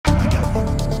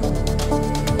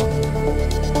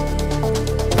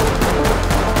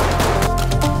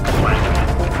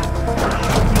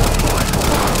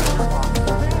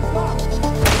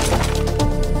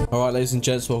Right, ladies and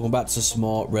gents, welcome back to some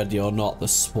more Ready or Not, the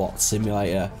SWAT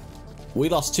simulator. We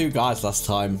lost 2 guys last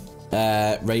time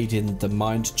raiding the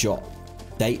Mind Jot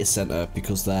data center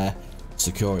because their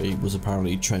security was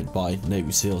apparently trained by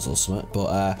Navy SEALs or something.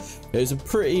 But it was a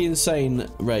pretty insane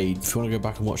raid. If you want to go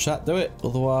back and watch that, do it.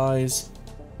 Otherwise,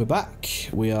 we're back.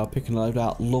 We are picking a load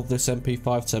out. Love this MP5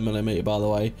 10mm, by the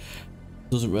way.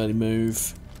 Doesn't really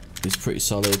move. It's pretty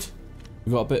solid.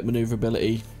 We've got a bit of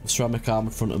maneuverability, ceramic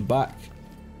armor front and back.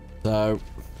 So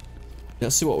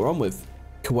let's see what we're on with.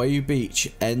 KAWAYU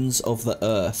Beach, ends of the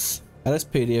earth.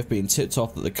 LSPD have been tipped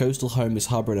off that the coastal home is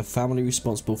harbouring a family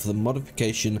responsible for the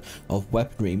modification of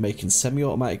weaponry, making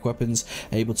semi-automatic weapons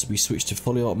able to be switched to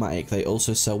fully automatic. They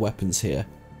also sell weapons here.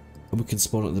 And we can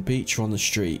spawn at the beach or on the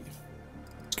street.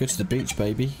 Let's go to the beach,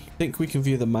 baby. Think we can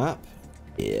view the map?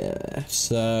 Yeah,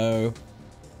 so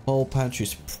whole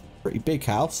pantry's pretty big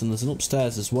house, and there's an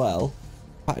upstairs as well.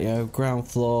 Patio, ground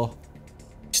floor,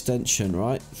 extension,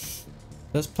 right?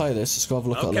 Let's play this. Let's go have a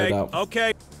look at the loadout.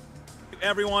 Okay,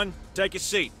 everyone, take a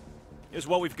seat. Here's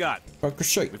what we've got.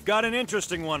 We've got an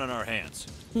interesting one on our hands.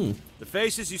 The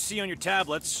faces you see on your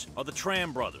tablets are the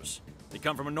Tran brothers. They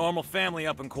come from a normal family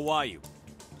up in KAWAYU.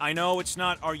 I know it's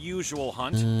not our usual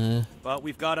hunt, but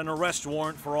we've got an arrest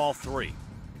warrant for all 3.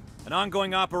 An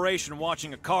ongoing operation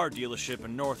watching a car dealership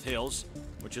in North Hills,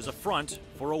 which is a front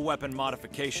for a weapon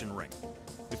modification ring.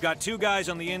 We've got 2 guys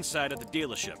on the inside of the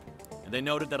dealership, and they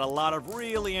noted that a lot of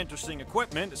really interesting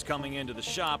equipment is coming into the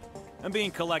shop and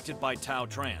being collected by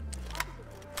Tran.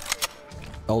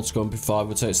 Old School MP5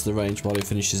 will take to the range while he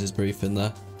finishes his briefing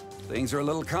there. Things are a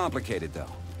little complicated,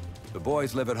 though. The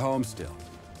boys live at home still.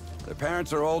 Their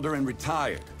parents are older and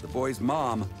retired. The boy's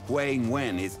mom, Hui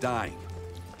Nguyen, is dying.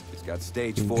 She's got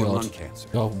stage 4 lung cancer.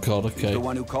 Oh God, okay. She's the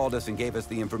one who called us and gave us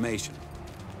the information.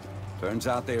 Turns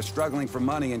out they are struggling for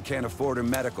money and can't afford her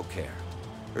medical care.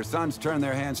 Her sons turn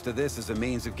their hands to this as a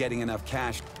means of getting enough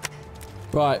cash.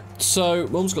 Right, so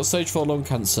Mum's got stage 4 lung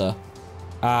cancer,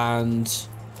 and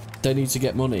they need to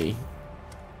get money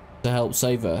to help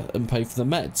save her and pay for the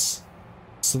meds.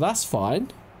 So that's fine.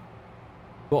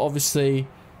 But obviously,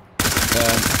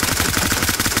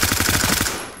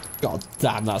 God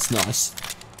damn, that's nice.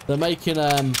 They're making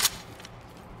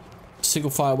single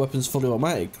fire weapons fully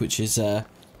automatic, which is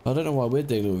I don't know why we're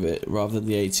dealing with it rather than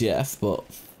the ATF, but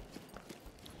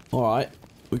alright,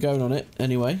 we're going on it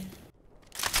anyway.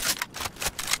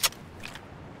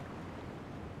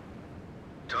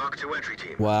 Talk to entry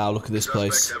team. Wow, look at this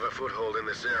place. Suspects have a foothold in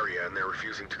this area and they're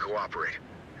refusing to cooperate.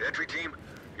 Entry team,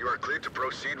 you are cleared to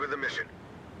proceed with the mission.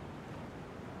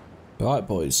 Alright,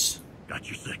 boys. Got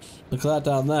your 6. Look at that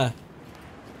down there.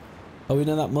 Are we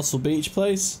in that Muscle Beach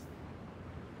place?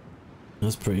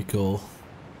 That's pretty cool.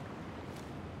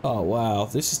 Oh wow,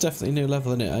 this is definitely a new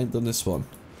level, isn't it? I ain't done this one.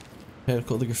 Okay,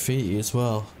 look at the graffiti as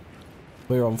well.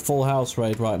 We're on full house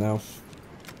raid right now.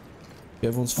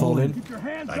 Everyone's falling.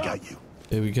 I got you.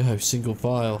 Here we go, single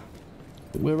file.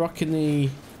 We're rocking the...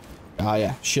 Ah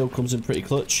yeah, shield comes in pretty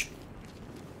clutch.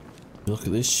 Look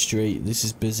at this street, this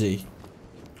is busy.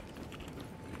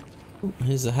 Ooh,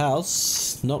 here's the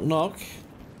house. Knock knock.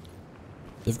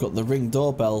 They've got the ring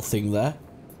doorbell thing there.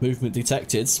 Movement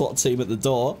detected, SWAT team at the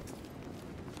door.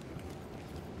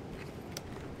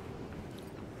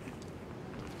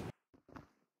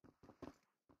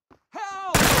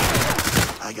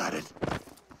 I got it.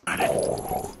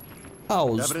 I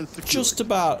was just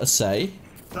about to say.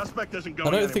 Suspect isn't going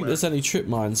I don't anywhere. think there's any trip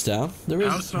mines down. There is.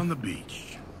 House on the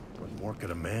beach. What more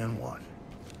could a man want?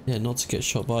 Yeah, not to get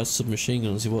shot by a submachine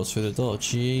gun as he walks through the door.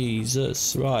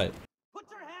 Jesus, right. Put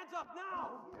your hands up now!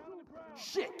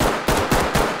 Shit!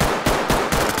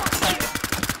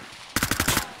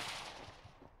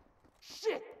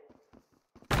 Shit!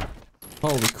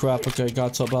 Holy crap, okay, guy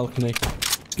top balcony.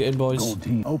 Let's get in, boys. Gold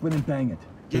team, open and bang it.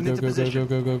 Go, go, go, go, go,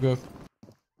 go, go, go.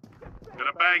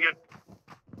 Gonna bang it.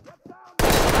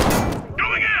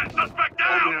 Going in! Suspect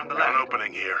down! On the left. An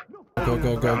opening here. Go,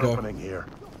 go, go, go. Opening here.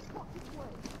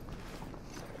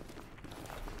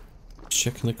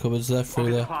 Checking the cupboards there,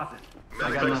 through there.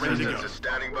 Medical assistance is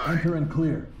standing by. Enter and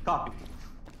clear. Copy.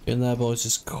 Get in there, boys,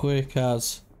 as quick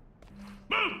as.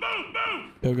 Move, move,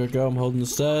 move! Go, go, go, I'm holding the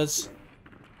stairs.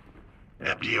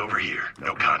 Empty over here.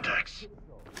 No contacts.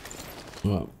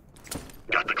 Right.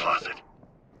 Got the closet.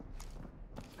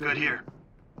 Good here.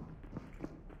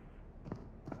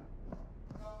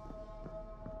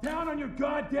 Down on your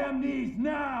goddamn knees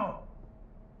now!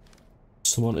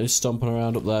 Someone is stomping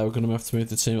around up there. We're going to have to move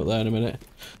the team up there in a minute.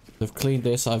 They've cleaned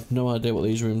this. I have no idea what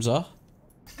these rooms are.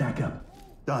 Stack up.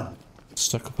 Done.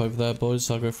 Stuck up over there,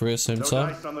 boys. I'll go through here at the same time.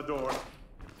 No dice on the door.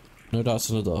 No dice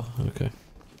on the door. Okay.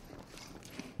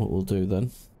 What we'll do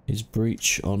then His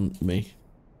breach on me.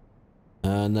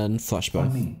 And then flashbang.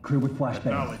 On me. Clear with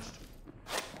flashbang.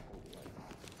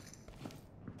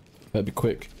 Better be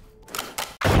quick.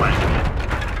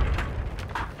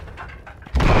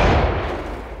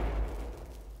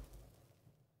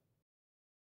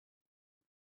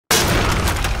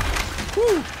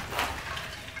 Woo!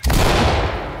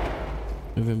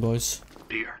 Move in, boys.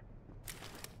 Dear.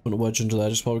 Put a wedge under there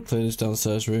just while we clear these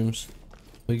downstairs rooms.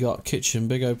 We got kitchen,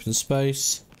 big open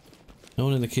space. No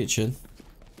one in the kitchen.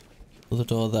 Another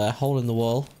door there, hole in the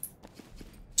wall.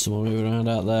 Someone moving around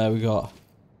out there. We got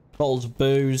bottles of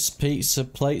booze, pizza,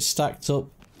 plates stacked up.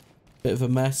 Bit of a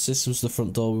mess. This was the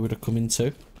front door we would have come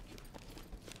into.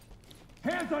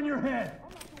 Hands on your head.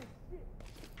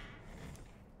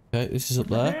 Okay, this is up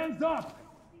there. Hands up.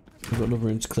 We've got another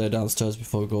room to clear downstairs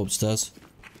before we go upstairs.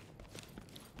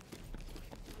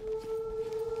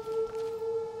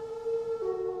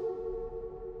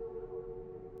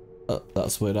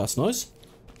 That's weird ass noise.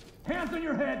 Hands on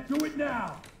your head. Do it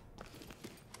now.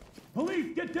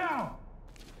 Police, get down.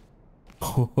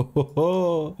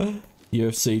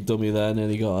 UFC dummy there,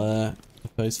 nearly got a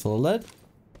face full of lead.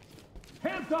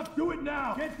 Hands up. Do it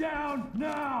now. Get down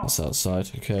now. That's outside.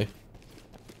 Okay.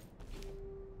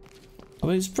 I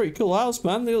mean, it's a pretty cool house,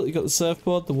 man. You got the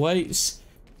surfboard, the weights,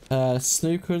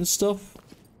 snooker and stuff.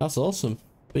 That's awesome.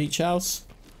 Beach house.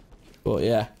 But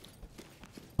yeah,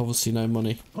 obviously no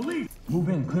money. Police, move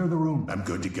in. Clear the room. I'm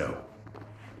good to go.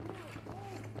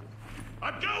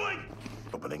 I'm going!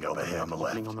 Opening over here on the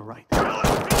left. On the right.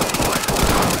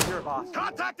 Here, boss.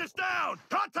 Contact is down!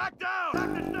 Contact down!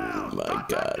 Contact is down! Oh my Contact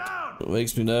god. down! It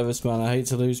makes me nervous, man. I hate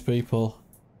to lose people.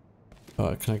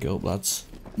 Alright, can I get up, lads?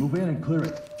 Move in and clear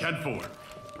it. 10-4.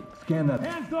 Scan that.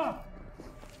 Hands up.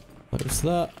 Close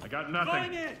that. I got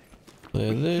nothing. it.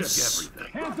 Clear Check this.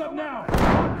 everything. Hands up now.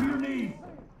 To your knees.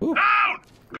 Ooh. Down!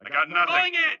 I got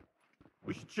nothing. It!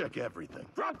 We should check everything.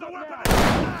 Drop the weapon! To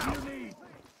Down! your knees.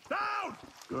 Down!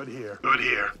 Good here. Good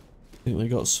here. I think they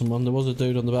got someone. There was a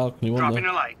dude on the balcony, wasn't Dropping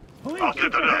there? a light. Police, I'll get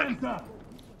get to your that. hands up.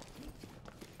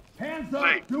 Hands up.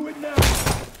 Safe. Do it now.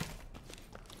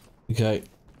 Okay.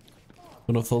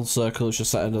 On a full circle, it's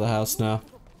just that end of the house now.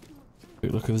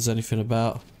 Quick look if there's anything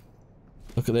about.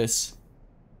 Look at this.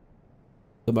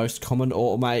 The most common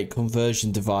automatic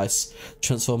conversion device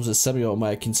transforms a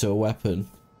semi-automatic into a weapon.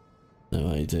 No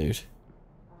way, dude.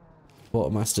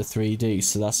 Quartermaster 3D,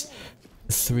 so that's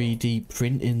 3D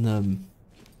printing them.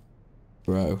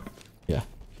 Bro. Yeah.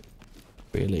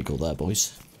 Pretty illegal there,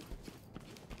 boys.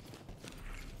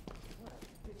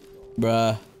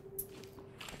 Bruh.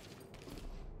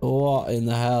 What in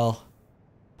the hell?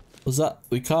 Was that?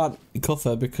 We can't cuff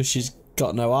her because she's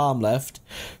got no arm left.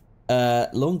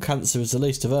 Lung cancer is the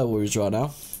least of her worries right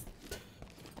now.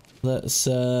 Let's,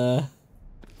 oh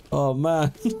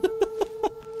man.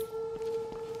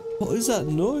 What is that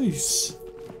noise?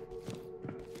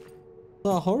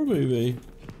 That horror movie.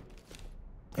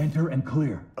 Enter and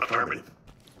clear. Affirmative.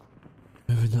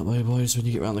 Moving that way, boys. When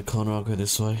you get around the corner, I'll go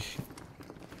this way.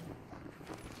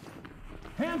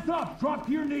 Hands up. Drop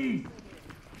to your knees.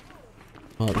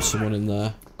 Might be someone in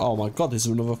there. Oh my god, there's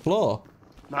another floor.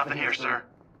 Nothing here, sir.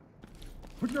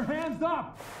 Put your hands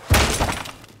up.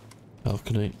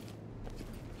 Balcony.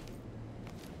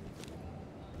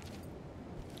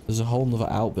 There's a whole nother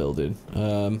outbuilding.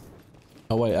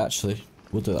 Oh wait, actually,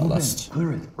 we'll do that Move in. last.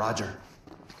 Clear it. Roger.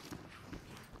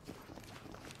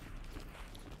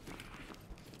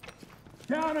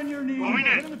 Down on your knees. Moving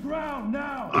in. Get on the ground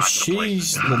now.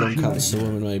 She's the lung cancer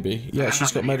woman, maybe. Yeah,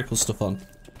 she's got medical stuff on.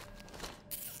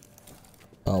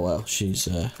 Oh well, she's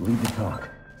Leave the talk.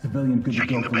 Civilian good to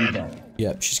go for evac.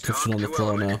 yep, she's cuffing on the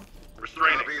floor now.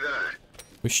 Restraining. Copy that.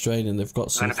 Restraining, they've got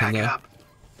Line to something pack it there. up.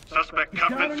 Suspect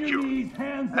cuffed Down and on your secured. knees.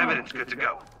 Hands up. Evidence good to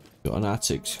go. Got an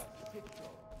attic to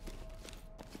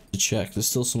check. There's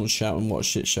still someone shouting. What a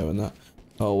shit show in that.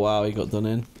 Oh wow, he got done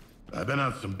in. I've been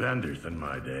on some benders in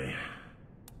my day.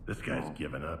 This guy's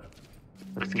given up.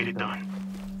 Let's get it done.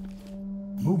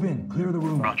 Move in. Clear the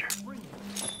room. Roger.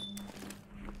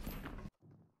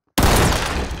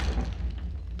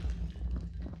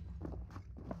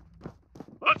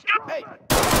 Let's go! Hey!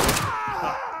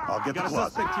 I'll get the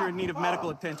closet. Here in need of medical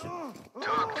attention.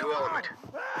 Talk to element.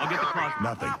 I'll get the closet.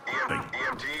 Nothing.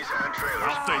 EMTs and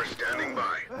trailers are standing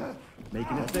by.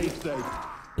 Making it safe.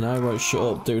 No, he won't shut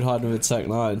up, dude. Hiding with Tech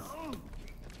 9.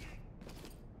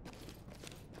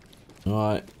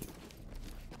 Alright.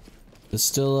 There's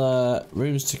still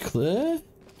rooms to clear.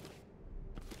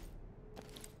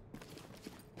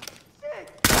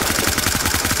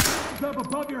 Hands up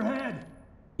above your head.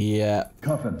 Yeah.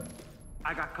 Cuff him.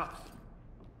 I got cuffs.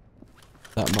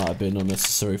 That might have been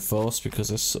unnecessary force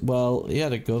because, well, he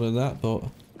had a gun in that, but...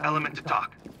 Element to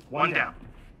talk. One down.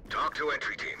 Talk to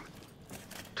entry team.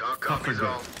 Talk copies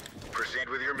all. Proceed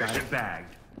with your mission.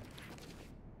 Bagged.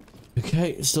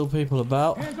 Okay, still people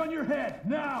about. Hands on your head,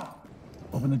 now!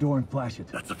 Open the door and flash it.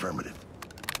 That's affirmative.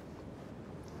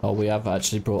 Oh, we have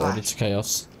actually brought order to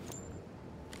chaos.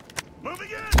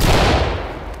 Moving in!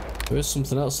 There is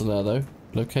something else in there, though.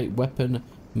 Locate weapon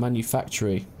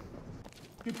manufactory.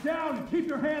 Get down and keep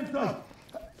your hands up!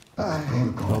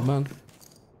 Oh, man.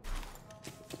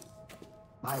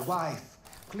 My wife,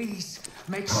 please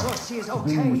make sure she is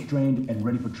Being okay. restrained and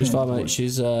ready for She's fine, transport. mate.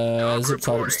 She's zip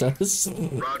tied upstairs.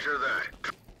 Roger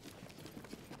that.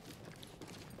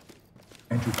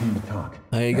 Entry team talk.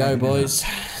 There you go, boys.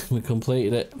 We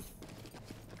completed it.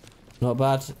 Not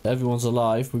bad. Everyone's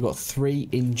alive. We've got 3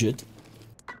 injured.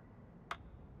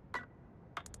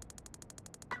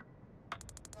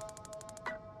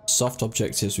 Soft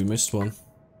objectives. We missed one.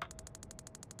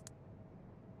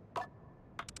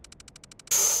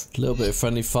 A little bit of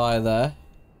friendly fire there.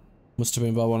 Must have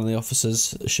been by one of the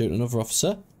officers shooting another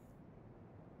officer.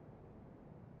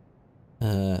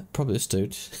 Probably this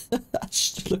dude.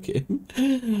 Just look at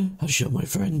him. I shot my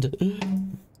friend.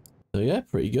 So yeah,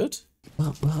 pretty good.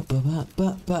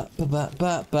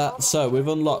 So we've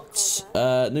unlocked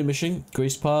new mission,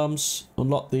 Grease Palms.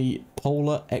 Unlocked the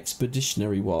Polar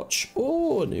Expeditionary Watch.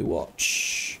 Oh, a new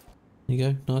watch. There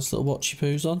you go, nice little watchy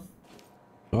poos on.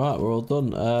 Alright, we're all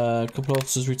done. A couple of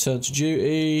officers returned to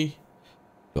duty.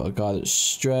 Got a guy that's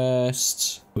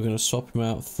stressed. We're going to swap him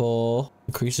out for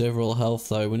increase overall health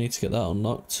though. We need to get that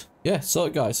unlocked. Yeah, so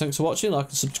guys, thanks for watching. Like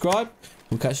and subscribe.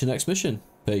 We'll catch you next mission.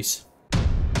 Peace.